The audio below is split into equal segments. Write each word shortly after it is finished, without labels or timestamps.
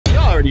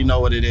already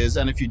know what it is,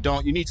 and if you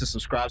don't, you need to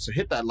subscribe. So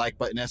hit that like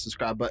button and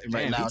subscribe button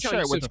right now.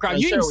 Share it with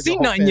friends. You ain't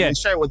seen nothing yet.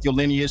 Share it with your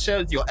lineage. Share it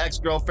with your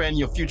ex-girlfriend,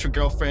 your future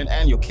girlfriend,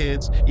 and your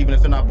kids, even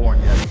if they're not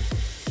born yet.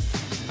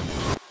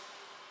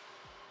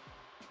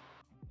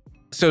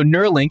 So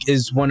Neuralink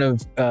is one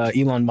of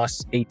Elon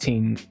Musk's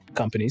 18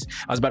 companies.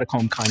 I was about to call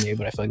him Kanye,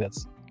 but I feel like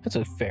that's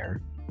a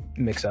fair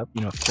mix-up,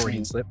 you know,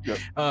 Freudian slip.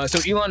 Yep. So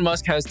Elon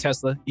Musk has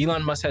Tesla.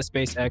 Elon Musk has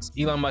SpaceX.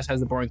 Elon Musk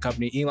has the Boring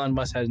Company. Elon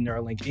Musk has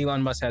Neuralink.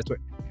 Elon Musk has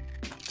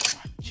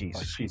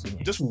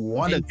Just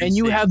one of these and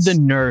you things. have the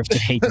nerve to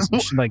hate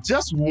this. Like,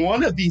 just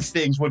one of these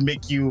things would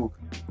make you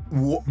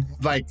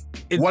like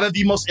one of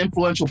the most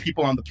influential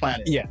people on the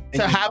planet. Yeah.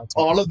 To have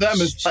all of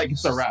them is like,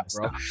 it's a wrap,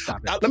 bro.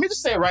 Stop it. Let me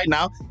just say it right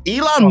now.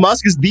 Elon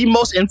Musk is the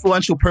most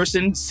influential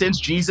person since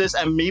Jesus,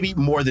 and maybe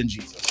more than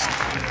Jesus.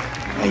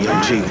 Hey,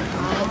 yo, G,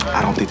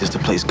 I don't think this is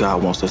the place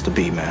God wants us to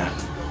be, man.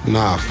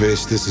 Nah,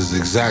 Fish, this is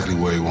exactly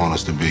where he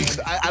wants us to be.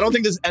 I don't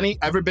think there's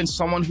ever been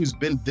someone who's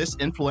been this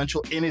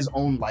influential in his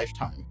own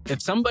lifetime.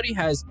 If somebody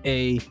has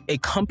a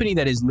company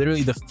that is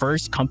literally the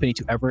first company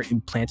to ever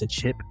implant a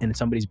chip in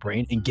somebody's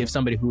brain and give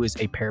somebody who is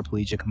a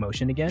paraplegic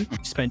motion again,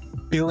 spent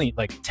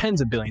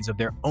tens of billions of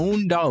their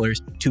own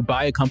dollars to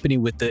buy a company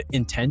with the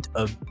intent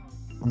of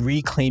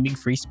reclaiming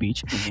free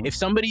speech. If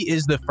somebody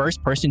is the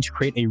first person to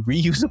create a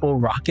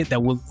reusable rocket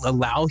that will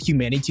allow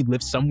humanity to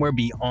live somewhere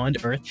beyond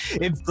Earth,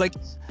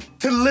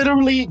 to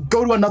literally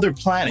go to another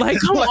planet. Like,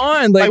 come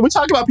on. Like, we're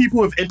talking about people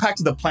who have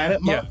impacted the planet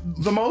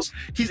the most.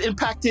 He's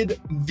impacted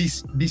the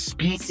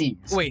species.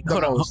 Wait,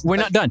 hold on. We're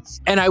not done.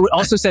 And I would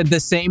also said the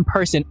same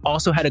person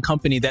also had a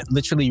company that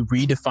literally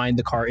redefined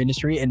the car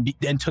industry and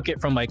took it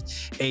from a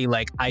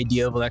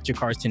idea of electric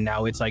cars to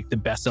now it's like the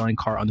best-selling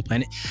car on the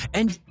planet.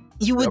 And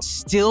you would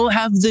still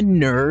have the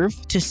nerve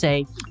to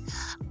say,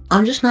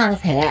 I'm just not a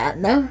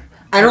fan.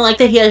 I don't like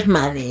that he has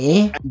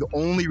money. The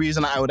only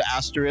reason I would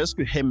asterisk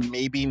him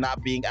maybe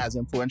not being as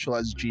influential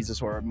as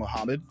Jesus or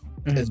Muhammad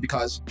is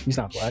because he's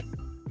not black.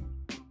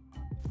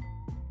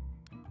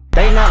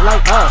 They not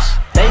like us.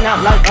 They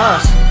not like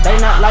us. They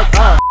not like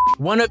us.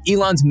 One of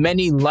Elon's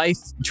many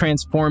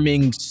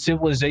life-transforming,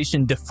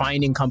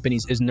 civilization-defining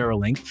companies is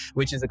Neuralink,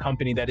 which is a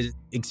company that is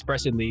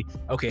expressly,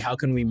 okay, how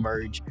can we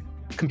merge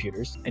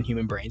computers and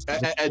human brains?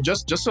 And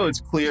just so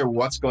it's clear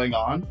what's going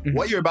on,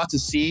 what you're about to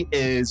see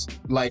is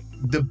like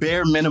the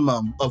bare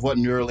minimum of what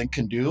Neuralink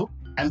can do,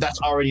 and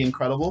that's already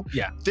incredible.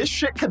 Yeah. This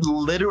shit could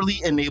literally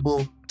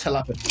enable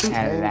telepathy.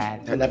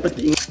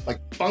 Telepathy. Like,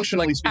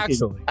 functionally speaking.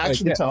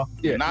 Actually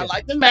telepathy. Not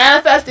like the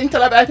manifesting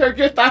telepathy.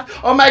 Your thought.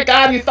 Oh my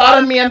God, you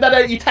thought of me and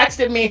then you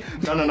texted me.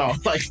 No.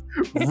 Like,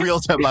 real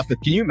telepathy.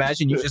 Can you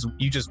imagine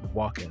you just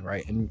walk in,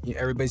 right? And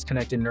everybody's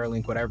connected,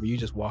 Neuralink, whatever. You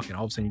just walk in,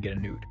 all of a sudden you get a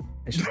nude.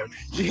 And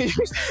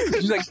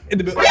she's like in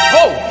the middle,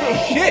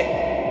 oh shit,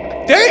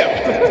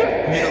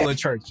 damn. Middle of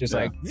church, just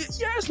like,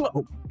 yes,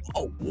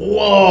 oh,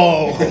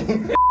 whoa.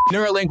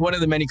 Neuralink, one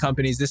of the many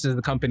companies, this is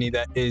the company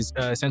that is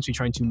essentially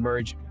trying to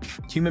merge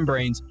human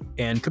brains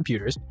and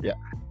computers. Yeah.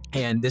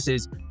 And this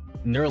is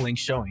Neuralink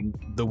showing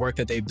the work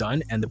that they've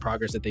done and the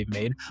progress that they've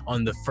made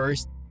on the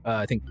first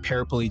I think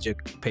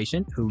paraplegic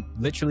patient who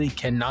literally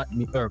cannot,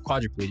 or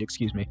quadriplegic,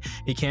 excuse me.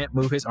 He can't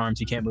move his arms,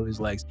 he can't move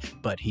his legs,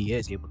 but he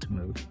is able to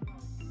move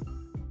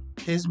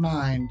his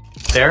mind.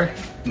 There,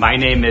 my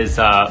name is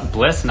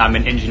Bliss, and I'm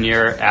an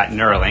engineer at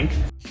Neuralink.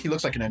 He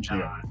looks like an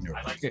engineer. I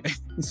like it.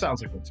 He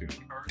sounds like one too.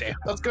 Damn,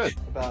 that's good.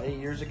 About 8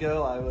 years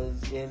ago, I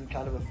was in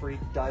kind of a freak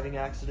diving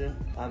accident.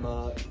 I'm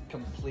a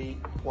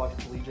complete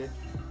quadriplegic.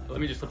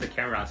 Let me just flip the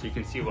camera on so you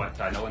can see what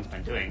Nolan's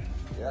been doing.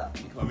 Yeah.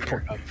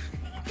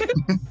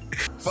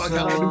 Fuck,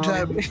 I love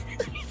time.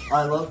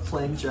 I love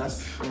playing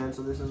chess, and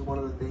so this is one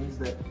of the things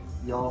that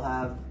y'all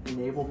have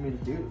enabled me to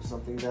do,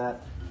 something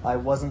that I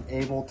wasn't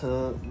able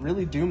to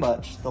really do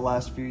much the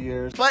last few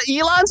years. But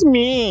Elon's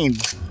mean.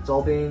 It's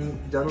all being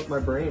done with my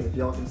brain. If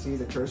y'all can see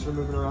the cursor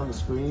moving around the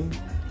screen,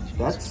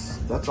 that's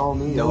all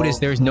me. Notice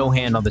there's no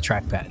hand on the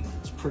trackpad.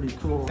 It's pretty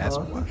cool, That's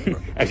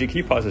Actually, can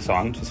you pause the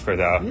song just for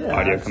the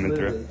audio coming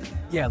through?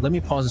 Yeah, let me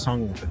pause the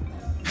song a little bit.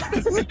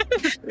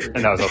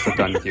 And that was also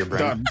done with your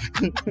brain.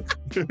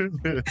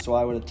 So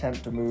I would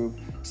attempt to move,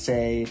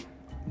 say,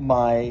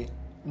 my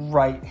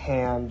right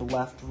hand,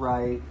 left,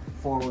 right,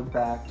 forward,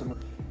 back,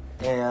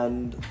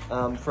 and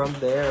from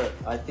there,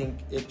 I think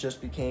it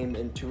just became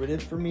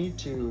intuitive for me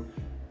to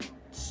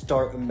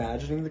start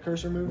imagining the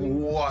cursor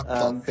moving. What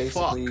the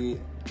basically,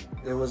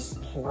 it was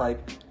like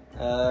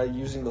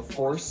using the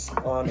force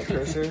on a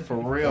cursor. For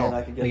real. And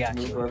I could get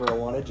it to move wherever I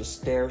wanted,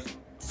 just stare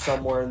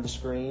somewhere in the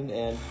screen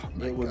and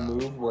it would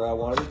move where I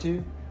wanted it to,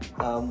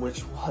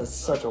 which was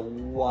such a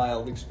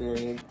wild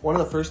experience. One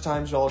of the first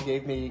times y'all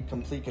gave me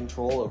complete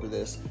control over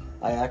this,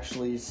 I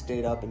actually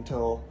stayed up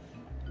until,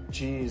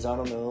 geez, I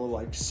don't know,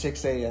 like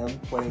 6 a.m.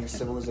 playing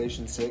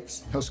Civilization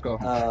 6. Let's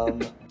go.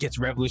 Gets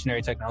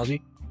revolutionary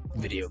technology?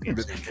 Video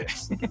games.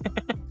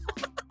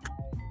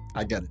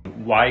 I get it.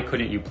 Why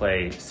couldn't you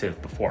play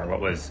Civ before? What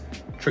was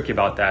tricky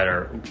about that,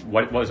 or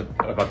what was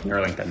about the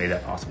Neuralink that made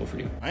that possible for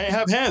you? I ain't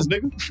have hands,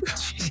 nigga.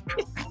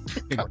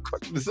 What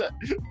question is that?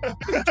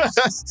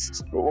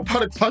 What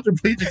part of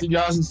quadriplegic did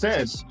y'all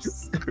understand?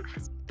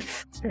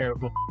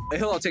 Terrible.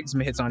 He'll take some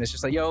hits on it. It's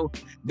just like, yo,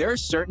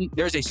 there's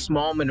a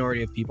small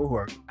minority of people who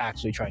are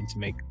actually trying to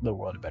make the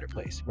world a better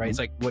place, right? It's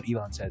like what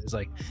Elon says. It's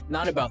like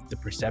not about the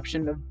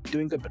perception of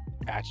doing good, but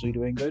actually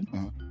doing good.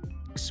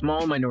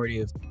 Small minority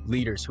of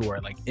leaders who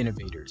are like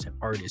innovators and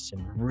artists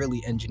and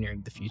really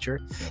engineering the future.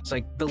 It's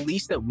like the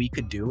least that we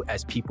could do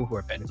as people who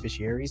are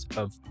beneficiaries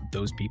of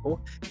those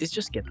people is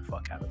just get the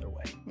fuck out of their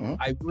way.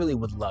 I really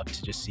would love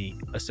to just see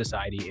a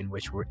society in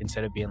which we're,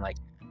 instead of being like,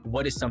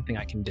 what is something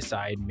I can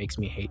decide makes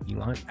me hate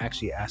Elon,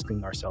 actually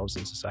asking ourselves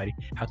in society,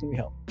 how can we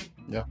help?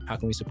 Yeah. How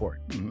can we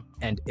support?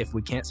 And if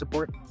we can't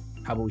support,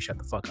 how about we shut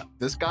the fuck up?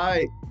 This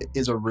guy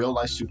is a real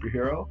life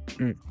superhero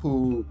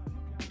who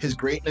his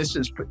greatness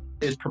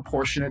is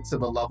proportionate to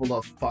the level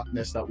of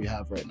fuckness that we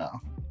have right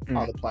now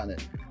on the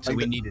planet. So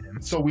we needed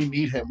him. So we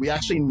need him. We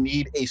actually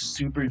need a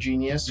super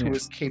genius who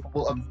is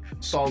capable of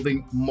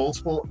solving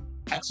multiple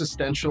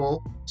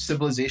existential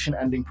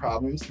civilization-ending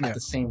problems at the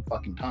same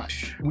fucking time.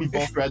 We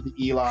both read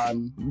the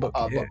Elon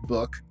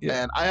book,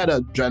 and I had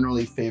a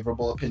generally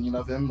favorable opinion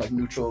of him, like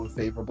neutral and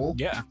favorable.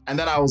 Yeah. And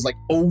then I was like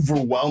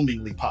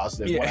overwhelmingly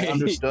positive when I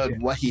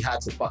understood what he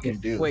had to fucking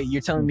do. Wait,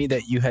 you're telling me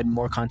that you had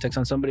more context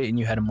on somebody and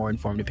you had a more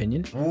informed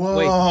opinion? Whoa.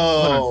 Wait,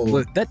 hold on.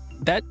 Look,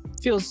 that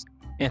feels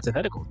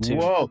antithetical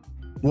to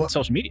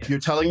social media. You're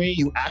telling me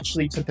you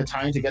actually took the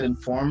time to get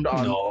informed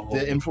on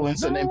the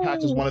influence and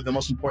impact as one of the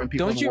most important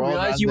people in the world? Don't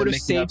you realize you would have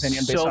saved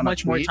so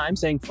much more time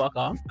saying fuck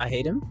off? I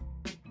hate him.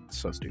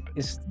 So stupid.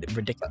 It's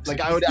ridiculous.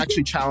 Like, I would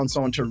actually challenge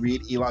someone to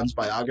read Elon's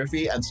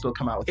biography and still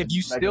come out with if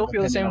you still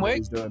feel the same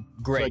way,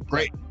 great. Like,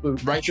 great.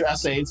 Write your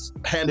essays,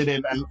 hand it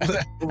in, and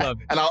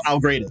love it. And I'll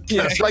grade it.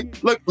 Yeah. Like,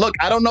 look,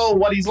 I don't know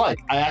what he's like.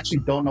 I actually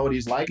don't know what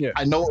he's like.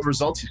 I know what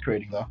results he's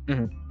creating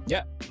though.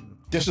 Yeah.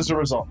 This is a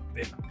result.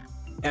 Yeah.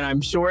 And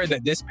I'm sure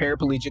that this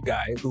paraplegic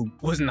guy who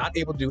was not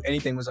able to do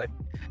anything was like,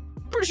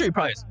 pretty sure he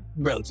probably is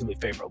relatively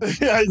favorable.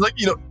 Yeah, he's like,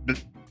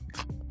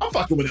 I'm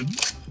fucking with him.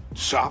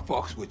 So I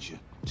fucks with you.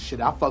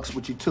 Shit, I fucks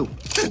with you too.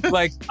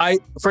 Like,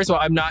 first of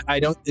all, I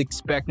don't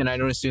expect and I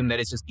don't assume that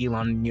it's just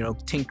Elon,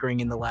 tinkering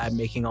in the lab,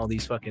 making all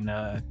these fucking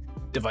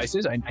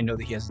devices. I know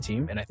that he has a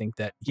team, and I think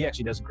that he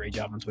actually does a great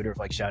job on Twitter of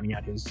like shouting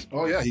out his.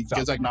 Oh yeah, he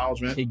gives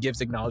acknowledgement. He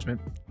gives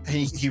acknowledgement.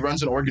 He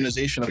runs an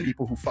organization of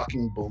people who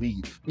fucking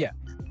believe. Yeah,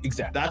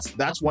 exactly.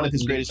 That's one of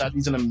his greatest.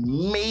 He's an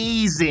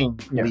amazing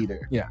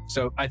leader. Yeah.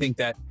 So I think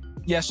that.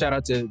 Yeah, shout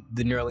out to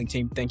the Neuralink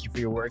team. Thank you for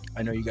your work.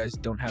 I know you guys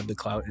don't have the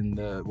clout and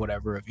the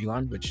whatever of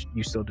Elon, which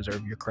you still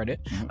deserve your credit.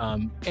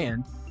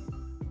 And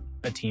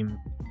a team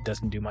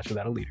doesn't do much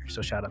without a leader.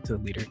 So shout out to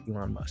the leader,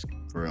 Elon Musk.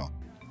 For real.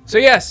 So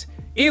yes,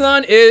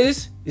 Elon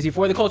is he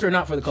for the culture or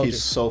not for the culture?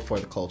 He's so for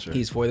the culture.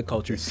 He's for the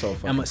culture. He's so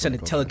for I'm going to send a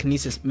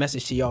telekinesis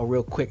message to y'all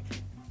real quick.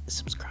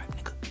 Subscribe,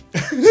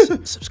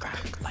 nigga. Subscribe.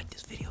 Like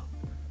this video.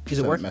 Does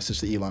it work?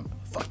 Message to Elon.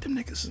 Fuck them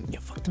niggas. Yeah,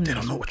 fuck them niggas. They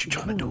don't know what you're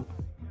trying to do.